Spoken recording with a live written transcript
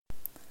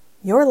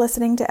You're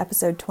listening to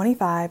episode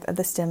 25 of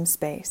the STEM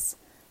Space.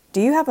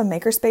 Do you have a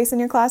makerspace in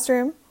your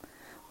classroom?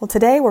 Well,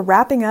 today we're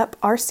wrapping up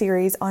our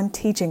series on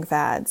teaching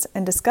fads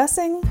and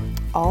discussing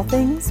all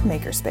things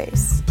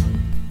makerspace.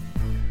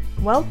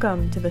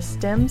 Welcome to the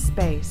STEM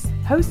Space,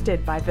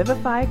 hosted by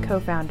Vivify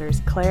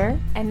co-founders Claire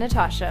and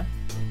Natasha,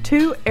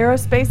 two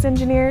aerospace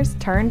engineers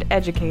turned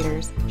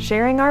educators,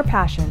 sharing our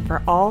passion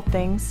for all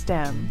things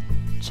STEM.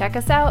 Check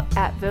us out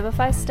at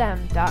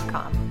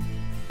vivifystem.com.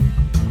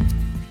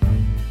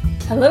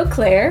 Hello,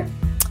 Claire.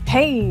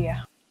 Hey.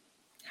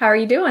 How are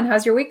you doing?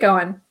 How's your week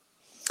going?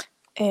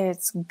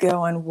 It's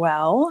going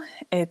well.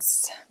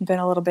 It's been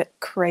a little bit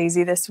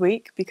crazy this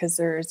week because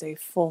there is a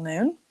full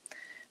moon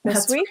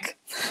this week.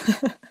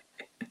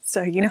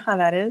 So you know how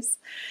that is.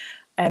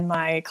 And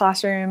my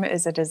classroom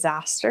is a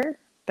disaster.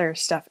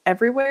 There's stuff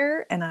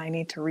everywhere and I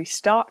need to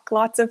restock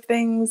lots of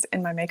things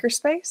in my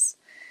makerspace.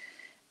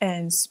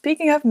 And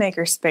speaking of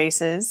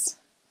makerspaces,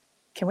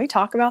 can we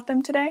talk about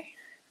them today?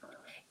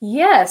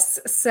 Yes.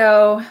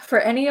 So for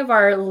any of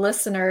our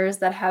listeners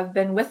that have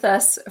been with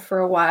us for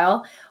a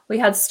while, we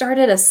had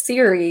started a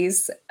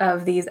series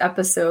of these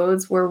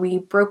episodes where we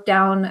broke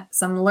down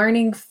some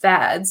learning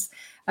fads.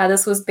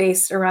 This was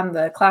based around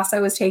the class I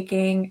was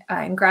taking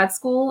in grad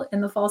school in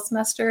the fall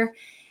semester.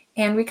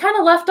 And we kind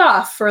of left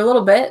off for a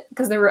little bit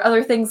because there were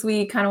other things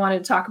we kind of wanted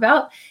to talk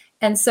about.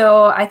 And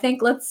so I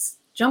think let's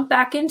jump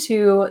back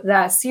into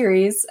that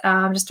series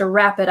just to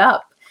wrap it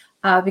up.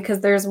 Because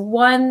there's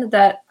one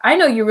that I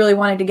know you really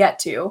wanted to get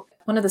to.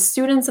 One of the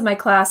students in my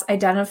class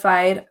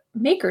identified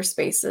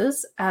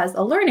makerspaces as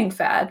a learning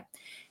fad.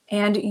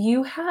 And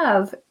you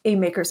have a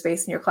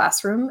makerspace in your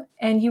classroom,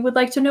 and you would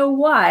like to know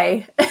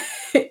why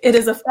it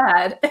is a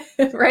fad,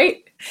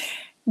 right?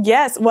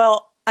 Yes.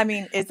 Well, I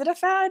mean, is it a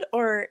fad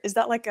or is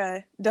that like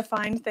a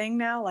defined thing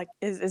now? Like,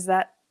 is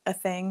that a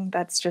thing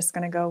that's just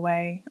going to go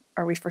away?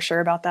 Are we for sure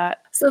about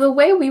that? So the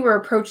way we were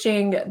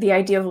approaching the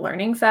idea of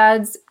learning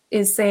fads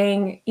is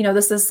saying, you know,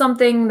 this is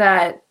something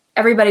that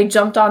everybody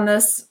jumped on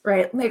this,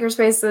 right?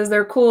 Makerspaces,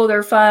 they're cool,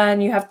 they're fun,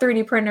 you have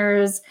 3D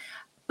printers.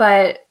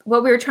 But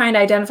what we were trying to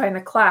identify in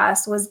the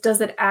class was, does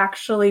it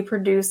actually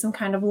produce some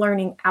kind of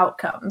learning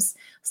outcomes?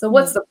 So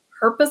what's the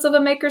purpose of a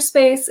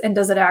makerspace and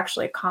does it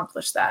actually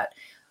accomplish that?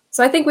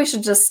 So I think we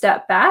should just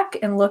step back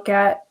and look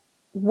at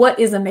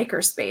what is a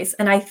makerspace.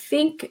 And I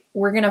think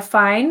we're going to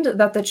find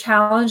that the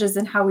challenges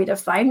in how we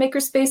define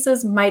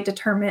makerspaces might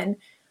determine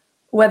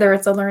whether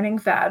it's a learning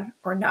fad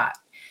or not.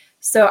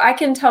 So I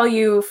can tell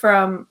you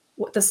from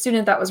the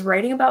student that was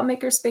writing about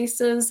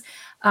makerspaces,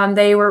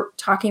 they were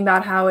talking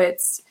about how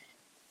it's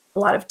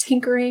a lot of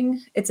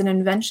tinkering, it's an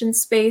invention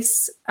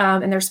space,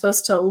 and they're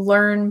supposed to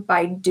learn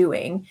by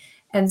doing.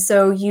 And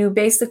so you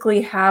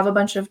basically have a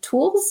bunch of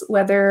tools,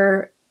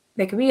 whether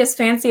they could be as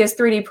fancy as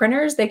 3D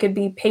printers, they could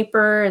be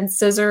paper and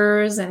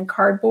scissors and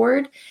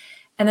cardboard,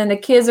 and then the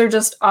kids are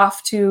just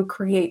off to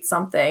create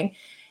something.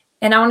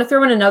 And I want to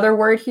throw in another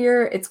word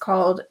here. It's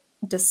called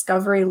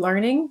discovery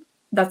learning.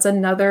 That's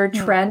another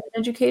trend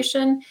in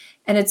education.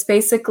 And it's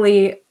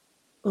basically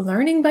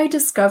learning by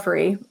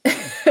discovery.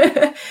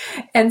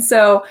 And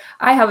so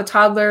I have a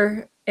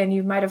toddler, and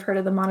you might have heard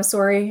of the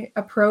Montessori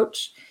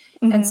approach.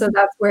 Mm-hmm. And so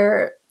that's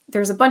where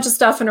there's a bunch of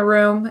stuff in a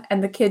room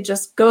and the kid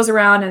just goes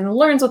around and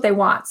learns what they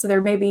want. So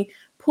they're maybe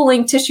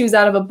pulling tissues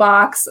out of a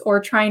box or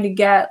trying to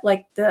get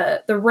like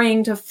the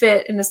ring to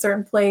fit in a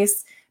certain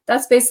place.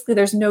 That's basically,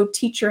 there's no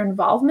teacher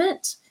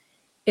involvement.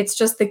 It's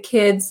just the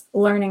kids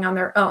learning on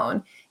their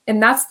own.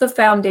 And that's the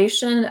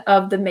foundation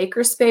of the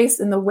makerspace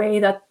in the way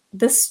that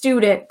the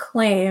student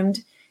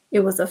claimed it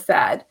was a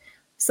fad.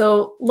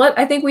 So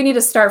I think we need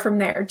to start from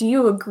there. Do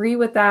you agree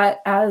with that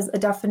as a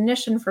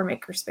definition for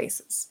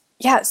makerspaces?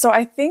 Yeah, so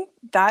I think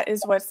that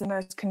is what's the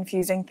most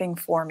confusing thing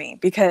for me,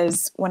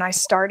 because when I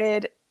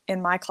started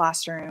in my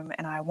classroom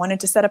and I wanted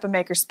to set up a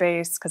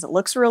makerspace because it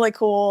looks really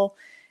cool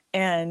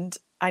and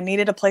I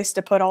needed a place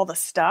to put all the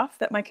stuff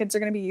that my kids are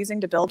going to be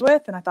using to build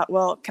with. And I thought,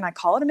 well, can I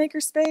call it a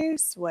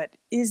makerspace? What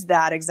is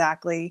that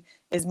exactly?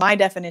 Is my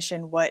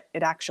definition what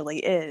it actually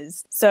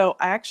is? So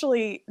I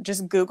actually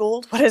just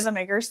Googled what is a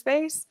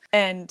makerspace,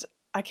 and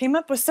I came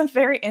up with some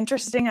very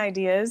interesting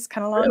ideas,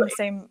 kind of along the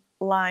same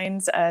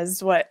lines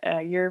as what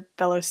your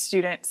fellow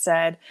student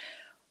said.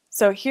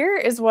 So here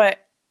is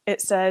what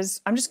it says.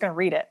 I'm just going to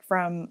read it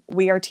from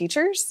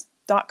weareteachers.com.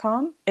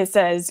 It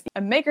says,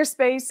 a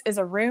makerspace is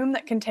a room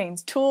that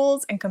contains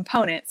tools and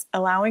components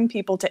allowing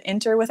people to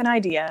enter with an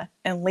idea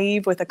and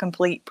leave with a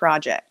complete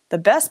project. The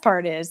best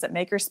part is that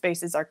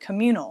makerspaces are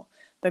communal.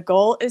 The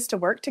goal is to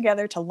work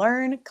together to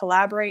learn,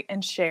 collaborate,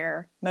 and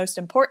share. Most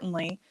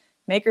importantly,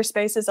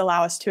 makerspaces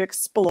allow us to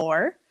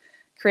explore,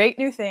 create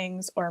new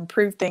things, or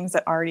improve things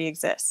that already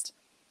exist.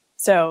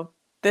 So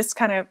this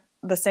kind of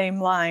the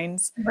same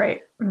lines.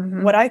 Right.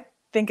 Mm-hmm. What I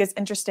think is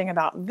interesting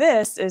about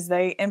this is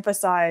they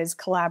emphasize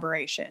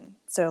collaboration.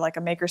 So like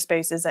a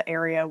makerspace is an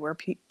area where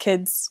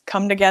kids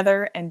come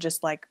together and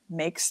just like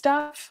make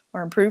stuff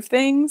or improve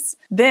things.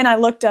 Then I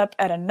looked up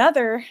at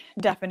another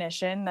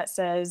definition that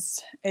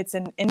says it's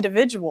an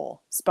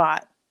individual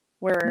spot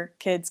where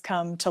kids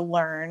come to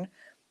learn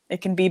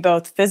It can be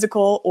both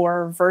physical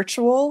or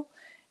virtual,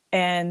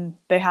 and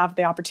they have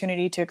the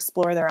opportunity to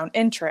explore their own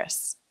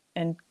interests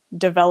and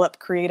develop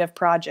creative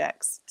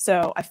projects.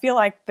 So I feel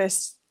like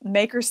this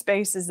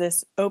makerspace is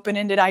this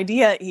open-ended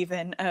idea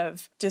even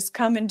of just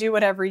come and do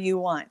whatever you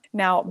want.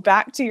 Now,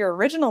 back to your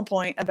original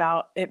point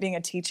about it being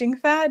a teaching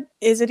fad,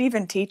 is it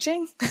even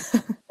teaching?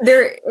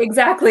 There,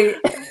 exactly.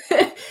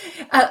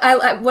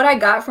 What I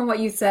got from what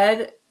you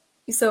said,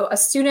 so a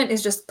student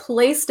is just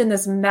placed in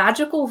this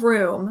magical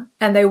room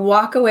and they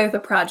walk away with a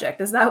project.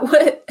 Is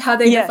that how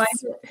they define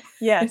it?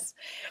 Yes.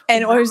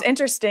 And what was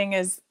interesting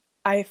is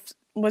I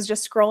was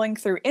just scrolling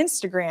through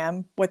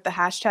Instagram with the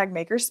hashtag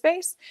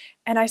Makerspace,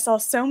 and I saw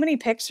so many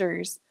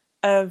pictures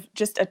of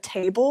just a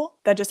table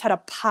that just had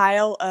a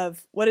pile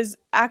of what is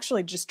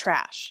actually just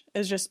trash. It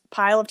was just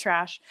pile of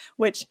trash,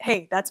 which,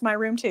 hey, that's my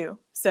room too.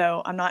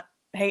 So I'm not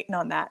hating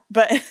on that,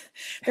 but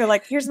they're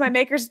like, here's my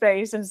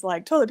makerspace, and it's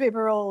like toilet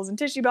paper rolls and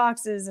tissue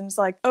boxes, and it's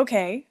like,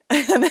 okay.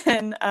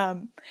 And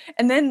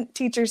then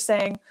teachers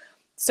saying,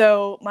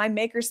 so my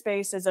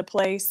makerspace is a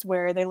place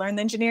where they learn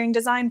the engineering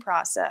design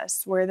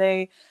process, where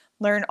they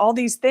learn all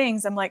these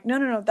things. I'm like,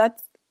 no,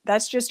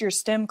 that's just your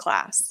STEM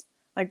class.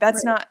 Like,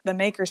 that's not the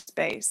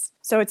makerspace.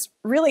 So it's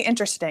really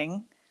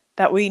interesting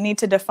that we need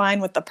to define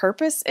what the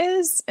purpose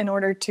is in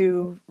order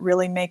to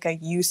really make a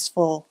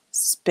useful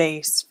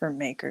space for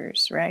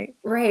makers, right?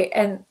 Right.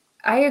 And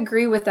I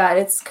agree with that.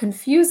 It's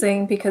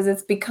confusing because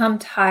it's become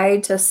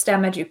tied to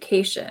STEM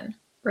education,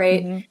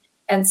 right? Mm-hmm.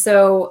 And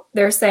so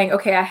they're saying,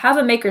 okay, I have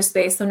a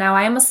makerspace, so now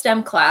I am a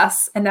STEM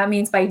class, and that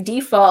means by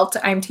default,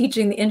 I'm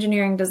teaching the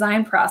engineering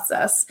design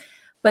process.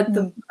 But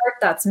the part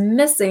that's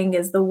missing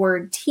is the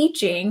word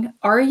teaching.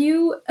 Are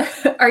you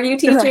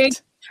teaching?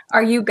 Right.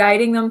 Are you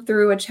guiding them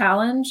through a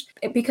challenge?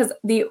 Because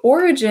the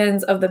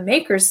origins of the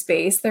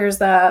makerspace, there's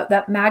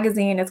that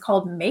magazine, it's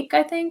called Make,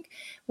 I think,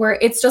 where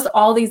it's just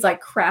all these like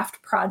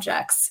craft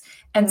projects.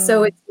 And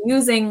so it's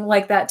using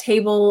like that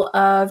table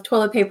of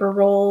toilet paper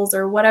rolls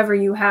or whatever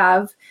you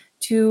have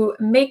to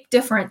make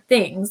different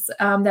things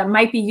that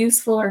might be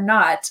useful or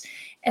not.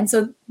 And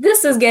so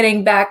this is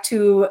getting back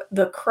to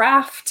the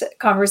craft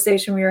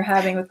conversation we were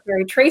having with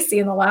Carrie Tracy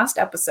in the last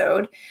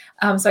episode.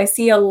 So I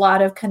see a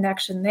lot of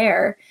connection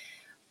there.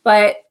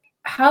 But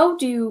how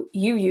do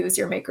you use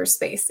your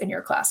makerspace in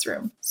your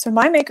classroom? So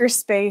my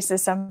makerspace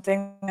is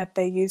something that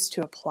they use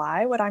to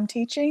apply what I'm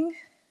teaching.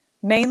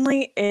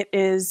 Mainly it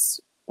is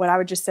what I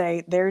would just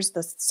say, there's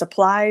the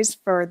supplies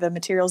for the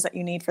materials that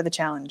you need for the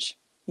challenge.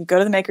 You go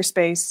to the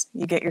makerspace,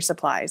 you get your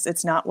supplies.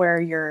 It's not where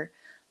you're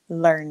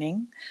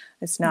learning.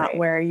 It's not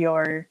where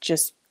you're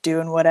just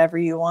doing whatever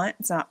you want.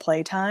 It's not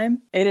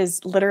playtime. It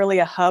is literally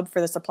a hub for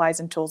the supplies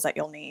and tools that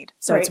you'll need.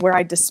 So it's where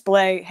I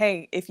display,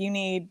 hey, if you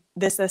need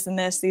this, this, and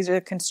this, these are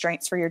the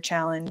constraints for your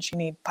challenge. You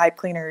need pipe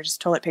cleaners,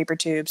 toilet paper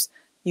tubes.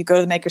 You go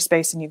to the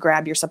makerspace and you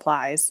grab your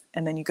supplies,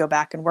 and then you go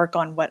back and work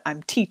on what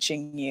I'm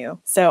teaching you.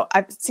 So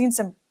I've seen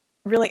some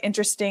really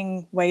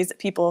interesting ways that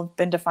people have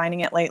been defining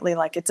it lately.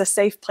 Like, it's a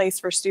safe place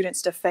for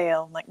students to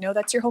fail. Like, no,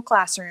 that's your whole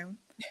classroom.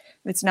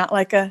 It's not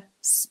like a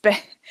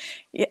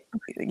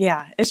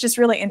yeah, it's just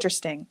really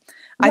interesting.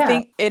 Yeah. I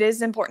think it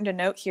is important to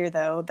note here,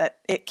 though, that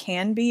it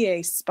can be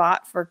a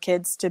spot for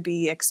kids to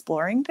be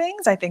exploring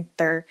things. I think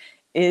there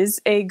is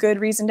a good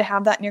reason to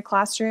have that in your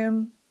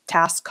classroom.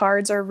 Task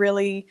cards are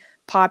really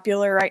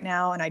popular right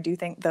now, and I do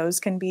think those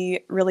can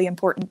be really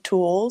important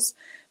tools.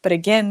 But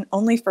again,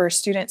 only for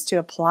students to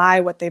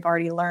apply what they've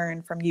already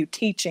learned from you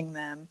teaching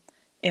them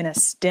in a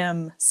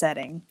STEM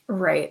setting.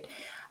 Right.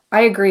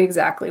 I agree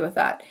exactly with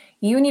that.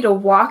 You need to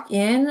walk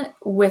in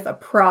with a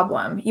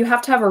problem. You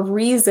have to have a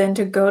reason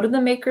to go to the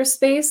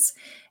makerspace.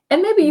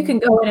 And maybe you can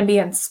go in and be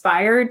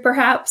inspired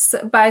perhaps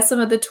by some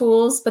of the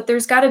tools, but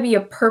there's got to be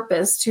a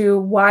purpose to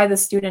why the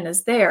student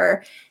is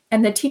there.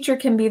 And the teacher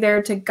can be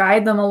there to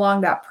guide them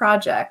along that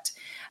project.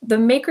 The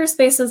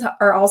makerspaces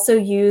are also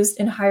used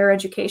in higher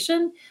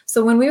education.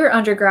 So when we were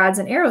undergrads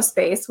in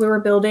aerospace, we were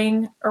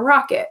building a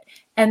rocket.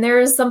 And there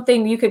is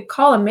something you could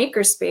call a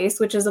makerspace,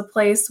 which is a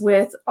place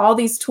with all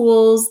these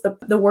tools,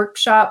 the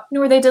workshop,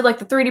 where they did like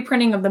the 3D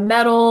printing of the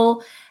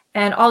metal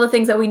and all the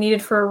things that we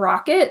needed for a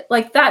rocket.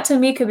 Like, that to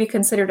me could be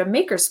considered a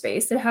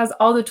makerspace. It has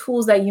all the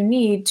tools that you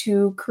need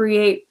to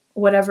create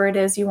whatever it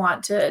is you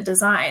want to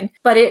design.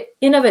 But it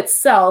in of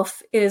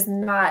itself is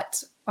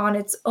not on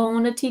its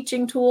own a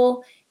teaching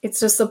tool. It's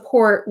to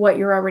support what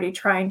you're already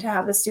trying to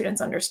have the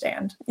students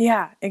understand.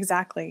 Yeah,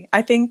 exactly.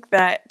 I think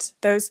that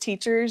those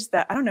teachers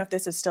that, I don't know if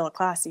this is still a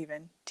class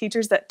even,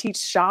 teachers that teach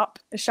shop,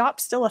 is shop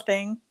still a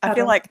thing? I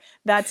feel like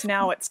that's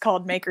now it's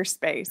called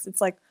makerspace. It's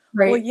like,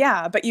 well,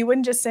 yeah, but you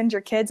wouldn't just send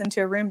your kids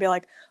into a room and be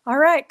like, all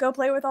right, go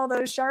play with all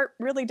those sharp,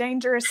 really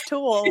dangerous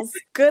tools.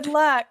 Good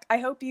luck. I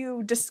hope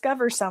you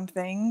discover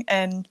something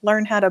and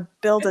learn how to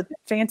build a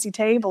fancy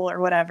table or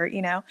whatever,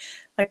 you know?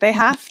 Like, they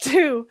have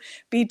to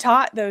be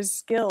taught those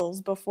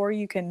skills before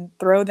you can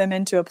throw them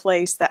into a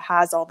place that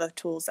has all the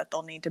tools that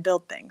they'll need to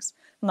build things.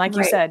 And like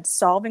you said,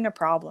 solving a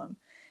problem.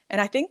 And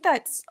I think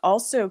that's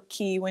also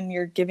key when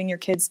you're giving your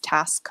kids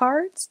task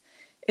cards,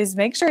 is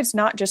make sure it's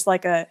not just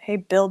like a, hey,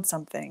 build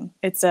something.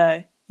 It's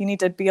a, You need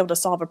to be able to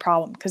solve a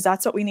problem, because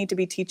that's what we need to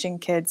be teaching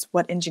kids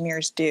what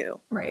engineers do.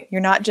 Right.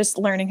 You're not just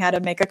learning how to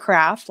make a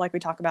craft like we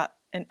talk about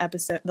in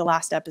the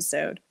last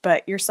episode,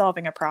 but you're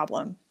solving a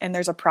problem, and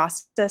there's a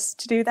process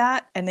to do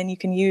that. And then you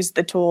can use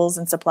the tools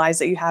and supplies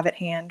that you have at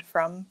hand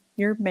from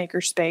your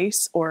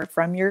makerspace or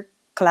from your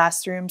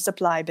classroom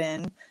supply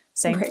bin,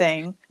 same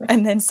thing,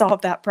 and then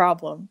solve that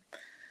problem.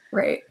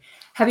 Right.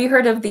 Have you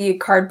heard of the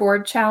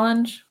cardboard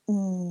challenge?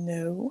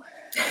 No.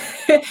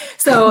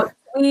 So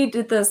we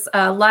did this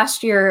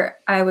last year.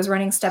 I was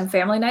running STEM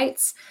family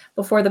nights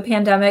before the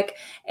pandemic,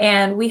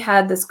 and we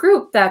had this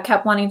group that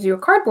kept wanting to do a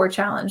cardboard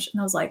challenge.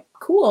 And I was like,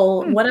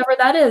 cool, whatever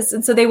that is.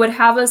 And so they would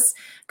have us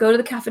go to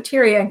the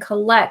cafeteria and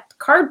collect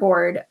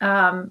cardboard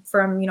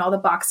from, all the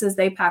boxes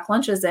they pack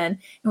lunches in.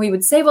 And we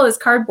would save all this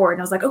cardboard.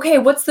 And I was like, okay,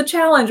 what's the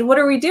challenge? What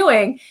are we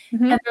doing?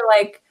 And they're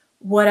like,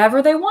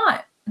 whatever they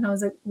want. And I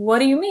was like, what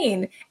do you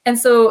mean? And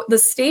so the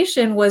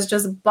station was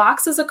just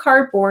boxes of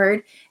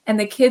cardboard, and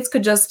the kids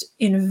could just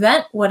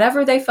invent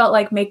whatever they felt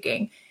like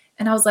making.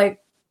 And I was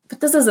like, but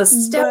this is a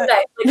STEM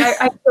night.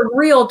 Like, I a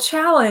real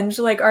challenge.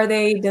 Like, are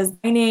they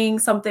designing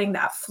something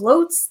that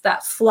floats,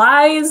 that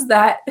flies,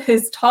 that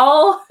is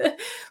tall?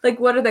 Like,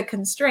 what are the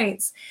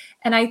constraints?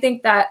 And I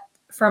think that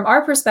from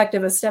our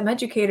perspective as STEM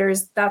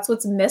educators, that's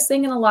what's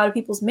missing in a lot of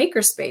people's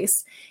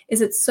makerspace,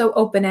 is it's so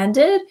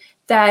open-ended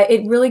that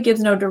it really gives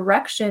no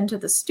direction to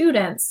the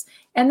students.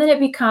 And then it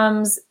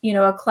becomes,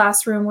 a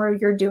classroom where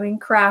you're doing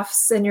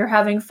crafts and you're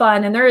having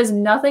fun, and there is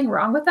nothing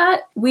wrong with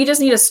that. We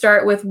just need to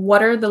start with,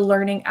 what are the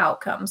learning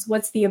outcomes?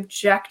 What's the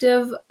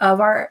objective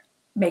of our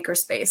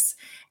makerspace?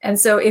 And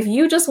so if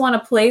you just want a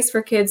place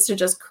for kids to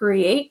just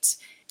create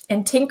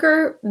and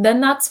tinker,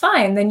 then that's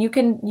fine. Then you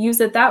can use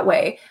it that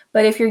way.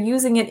 But if you're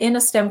using it in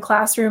a STEM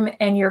classroom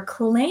and you're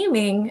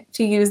claiming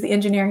to use the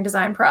engineering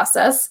design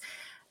process,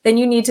 then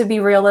you need to be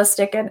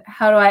realistic. And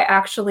how do I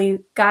actually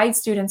guide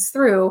students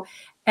through?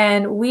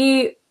 And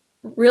we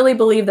really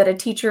believe that a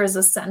teacher is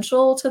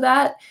essential to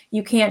that.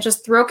 You can't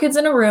just throw kids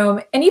in a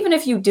room. And even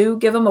if you do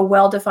give them a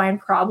well-defined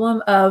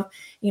problem of,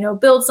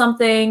 build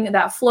something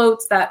that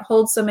floats, that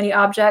holds so many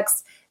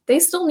objects, they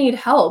still need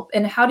help.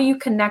 And how do you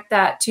connect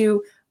that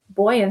to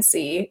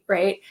buoyancy,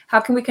 right? How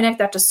can we connect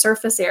that to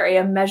surface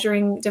area,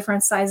 measuring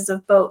different sizes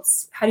of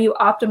boats? How do you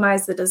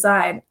optimize the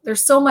design?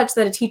 There's so much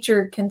that a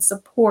teacher can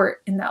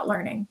support in that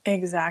learning.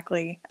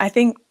 Exactly. I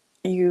think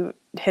you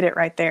hit it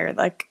right there.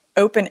 Like,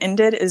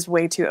 open-ended is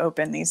way too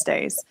open these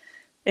days.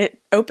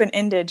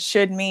 Open-ended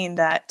should mean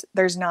that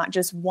there's not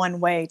just one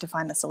way to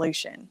find the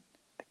solution.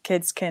 The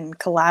kids can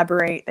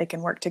collaborate, they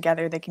can work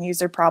together, they can use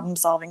their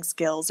problem-solving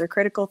skills, their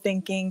critical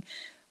thinking,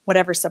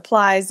 whatever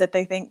supplies that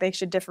they think they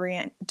should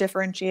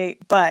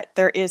differentiate, but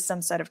there is some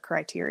set of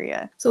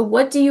criteria. So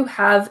what do you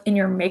have in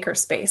your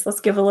makerspace? Let's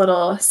give a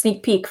little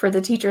sneak peek for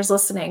the teachers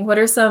listening. What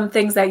are some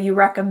things that you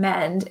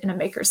recommend in a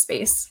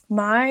makerspace?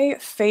 My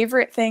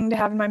favorite thing to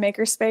have in my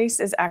makerspace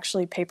is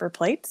actually paper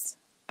plates.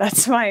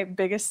 That's my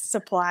biggest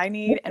supply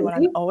need and what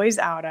I'm always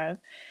out of.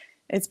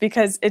 It's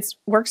because it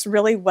works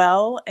really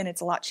well and it's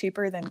a lot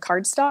cheaper than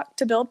cardstock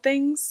to build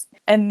things.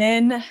 And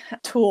then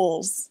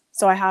tools.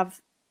 So I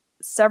have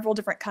several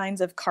different kinds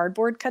of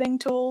cardboard cutting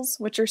tools,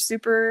 which are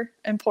super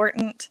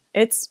important.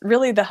 It's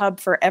really the hub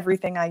for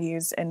everything I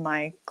use in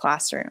my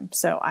classroom.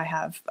 So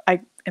I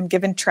am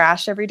given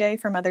trash every day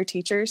from other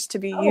teachers to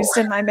be used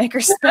in my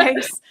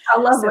makerspace.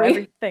 How lovely. So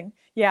everything.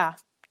 Yeah.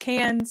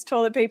 Cans,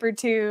 toilet paper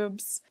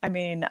tubes. I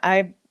mean,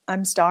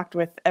 I'm stocked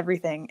with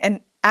everything.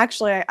 And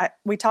actually,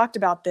 we talked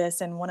about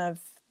this in one of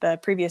the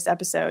previous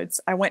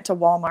episodes. I went to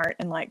Walmart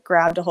and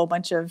grabbed a whole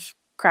bunch of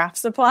craft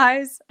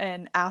supplies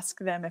and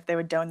asked them if they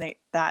would donate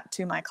that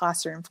to my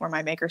classroom for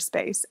my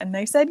makerspace. And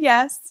they said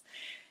yes.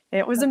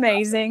 It was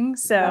amazing.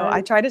 So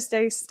I try to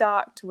stay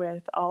stocked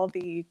with all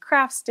the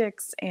craft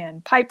sticks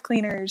and pipe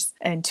cleaners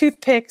and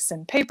toothpicks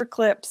and paper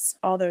clips,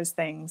 all those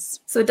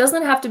things. So it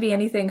doesn't have to be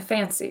anything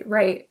fancy,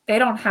 right? They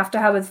don't have to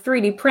have a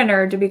 3D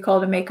printer to be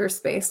called a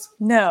makerspace.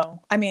 No.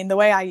 I mean, the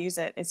way I use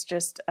it, it's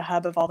just a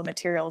hub of all the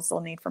materials they'll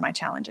need for my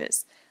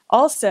challenges.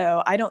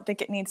 Also, I don't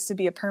think it needs to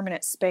be a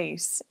permanent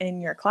space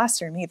in your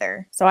classroom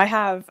either. So I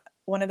have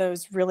one of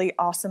those really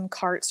awesome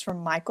carts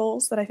from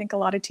Michaels that I think a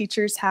lot of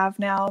teachers have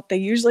now. They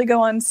usually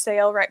go on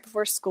sale right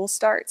before school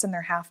starts and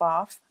they're half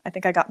off. I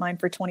think I got mine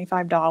for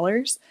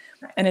 $25.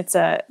 And it's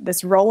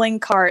this rolling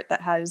cart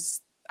that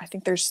has, I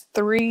think there's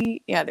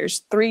three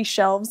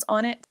shelves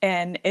on it,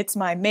 and it's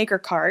my maker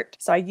cart.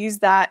 So I use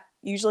that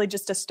usually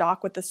just to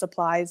stock with the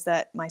supplies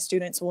that my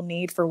students will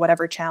need for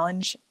whatever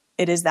challenge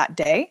it is that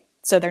day.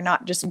 So they're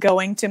not just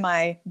going to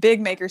my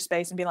big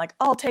makerspace and being like,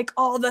 I'll take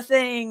all the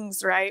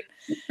things, right?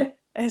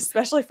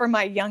 Especially for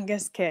my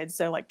youngest kids.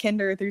 So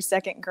kinder through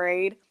second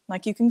grade,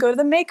 you can go to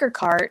the maker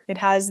cart. It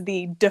has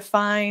the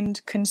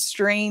defined,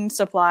 constrained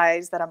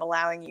supplies that I'm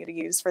allowing you to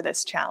use for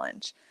this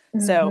challenge.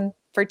 Mm-hmm. So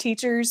for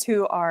teachers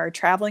who are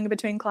traveling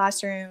between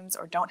classrooms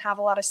or don't have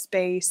a lot of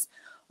space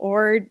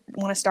or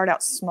want to start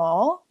out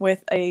small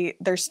with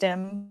their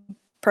STEM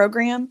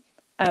program,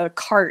 a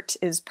cart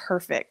is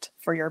perfect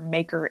for your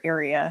maker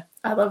area.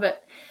 I love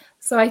it.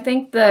 So I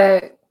think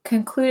the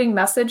concluding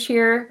message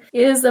here,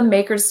 is a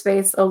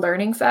makerspace a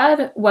learning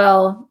fad?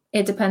 Well,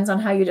 it depends on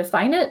how you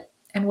define it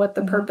and what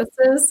the purpose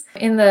is.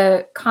 In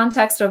the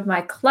context of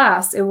my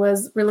class, it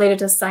was related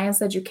to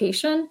science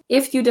education.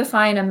 If you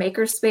define a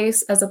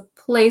makerspace as a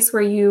place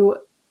where you,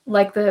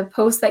 like the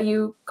post that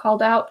you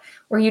called out,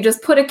 where you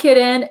just put a kid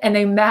in and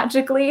they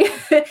magically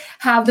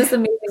have this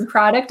amazing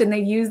product and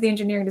they use the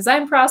engineering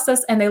design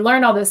process and they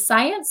learn all this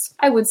science,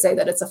 I would say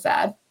that it's a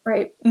fad,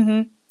 right?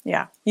 Mm-hmm.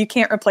 Yeah, you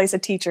can't replace a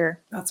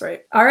teacher. That's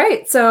right. All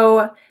right.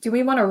 So do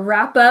we want to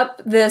wrap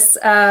up this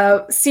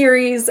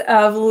series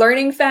of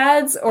learning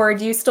fads, or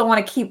do you still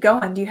want to keep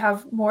going? Do you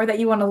have more that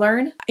you want to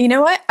learn? You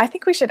know what? I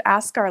think we should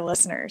ask our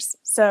listeners.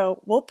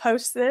 So we'll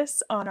post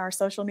this on our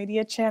social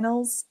media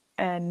channels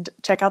and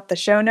check out the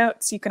show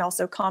notes. You can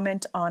also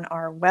comment on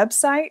our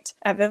website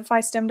at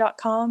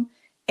vivifystem.com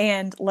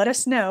and let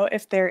us know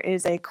if there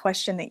is a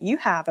question that you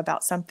have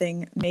about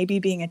something maybe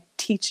being a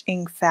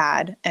teaching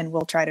fad, and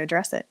we'll try to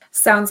address it.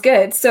 Sounds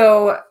good.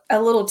 So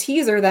a little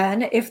teaser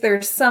then, if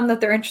there's some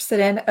that they're interested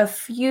in, a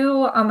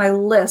few on my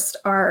list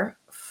are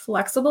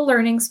flexible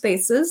learning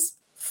spaces,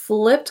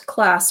 flipped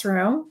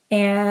classroom,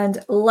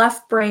 and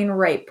left brain,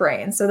 right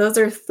brain. So those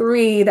are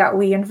 3 that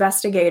we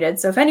investigated.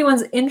 So if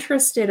anyone's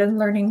interested in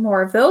learning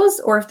more of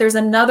those, or if there's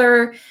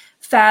another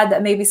fad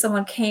that maybe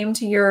someone came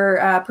to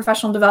your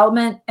professional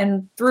development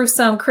and threw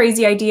some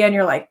crazy idea and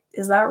you're like,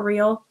 is that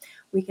real?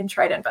 We can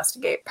try to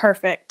investigate.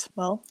 Perfect.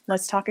 Well,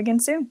 let's talk again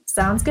soon.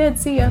 Sounds good.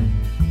 See ya.